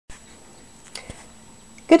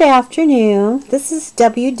Good afternoon. This is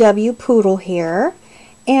WW Poodle here,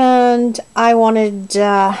 and I wanted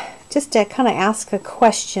just to kind of ask a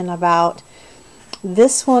question about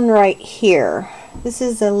this one right here. This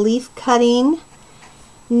is a leaf cutting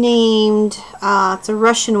named, it's a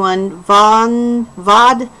Russian one,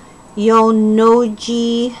 Vodyonogi.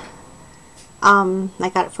 I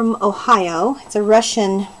got it from Ohio. It's a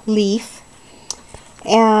Russian leaf,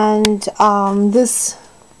 and this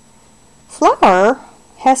flower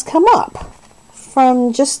has come up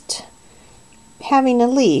from just having a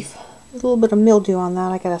leaf. A little bit of mildew on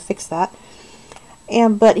that. I gotta fix that.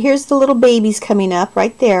 But here's the little babies coming up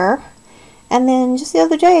right there. And then just the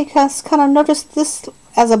other day, I kind of noticed this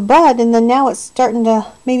as a bud, and then now it's starting to,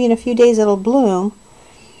 maybe in a few days it'll bloom.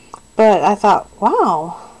 But I thought,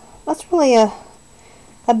 wow, that's really a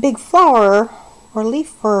big flower or leaf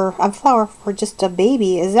for a flower for just a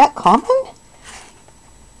baby. Is that common?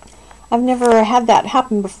 I've never had that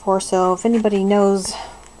happen before, so if anybody knows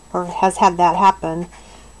or has had that happen,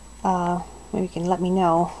 maybe you can let me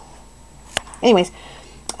know. Anyways,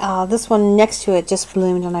 this one next to it just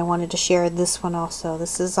bloomed, and I wanted to share this one also.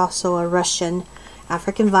 This is also a Russian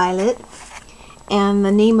African violet, and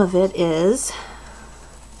the name of it is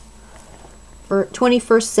for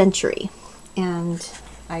 21st Century, and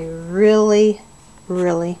I really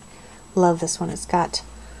love this one. It's got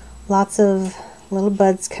lots of little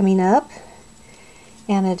buds coming up,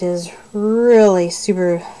 and it is really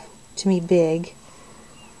super, to me, big.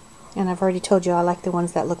 And I've already told you I like the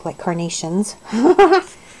ones that look like carnations.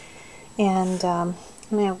 And I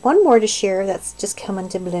have one more to share that's just coming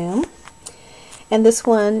to bloom, and this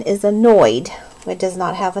one is Annoyed. It does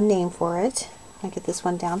not have a name for it. I get this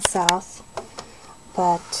one down south,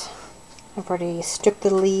 but I've already stripped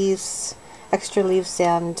the leaves, extra leaves,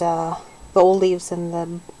 and the old leaves,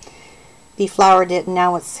 and deflowered it, and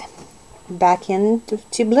now it's back into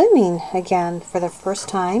blooming again for the first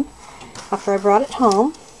time after I brought it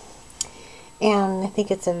home. And I think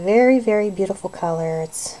it's a very beautiful color.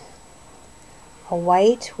 It's a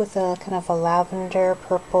white with a kind of a lavender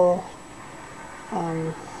purple.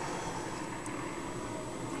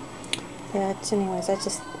 Anyways, I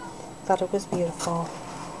just thought it was beautiful.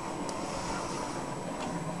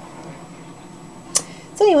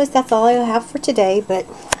 So anyways, that's all I have for today, but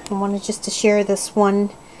I wanted just to share this one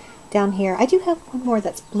down here. I do have one more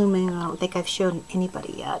that's blooming. I don't think I've shown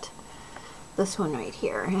anybody yet. This one right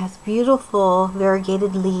here. It has beautiful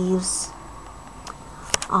variegated leaves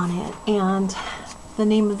on it, and the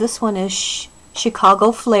name of this one is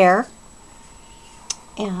Chicago Flare,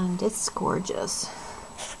 and it's gorgeous.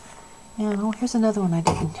 And oh, here's another one I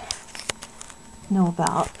didn't know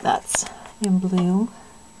about that's in bloom.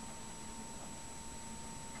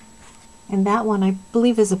 And that one, I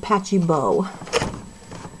believe, is Apache Bow.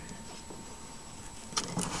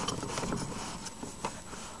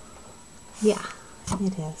 Yeah,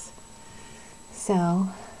 it is. So,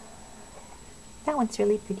 that one's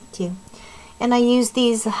really pretty too. And I use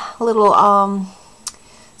these little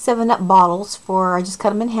 7-Up bottles for, I just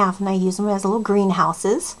cut them in half, and I use them as little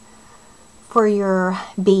greenhouses for your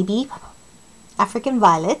baby African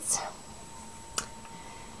violets.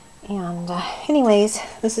 And anyways,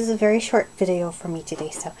 this is a very short video for me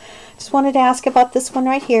today, so just wanted to ask about this one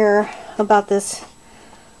right here, about this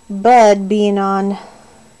bud being on,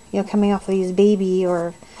 you know, coming off of these baby, or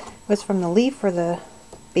it was from the leaf or the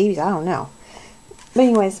babies, I don't know. But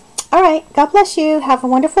anyways, alright, God bless you, have a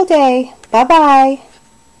wonderful day, bye bye.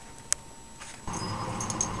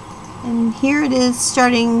 And here it is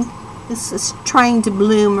starting, this is trying to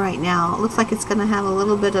bloom right now. It looks like it's going to have a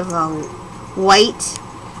little bit of a white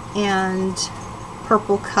and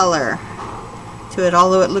purple color to it,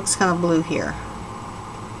 although it looks kind of blue here.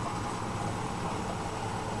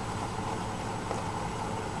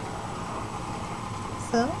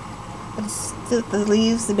 So the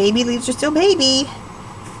leaves, the baby leaves are still baby,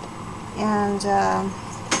 and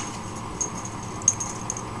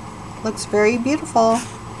looks very beautiful.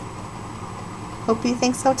 Hope you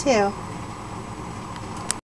think so too.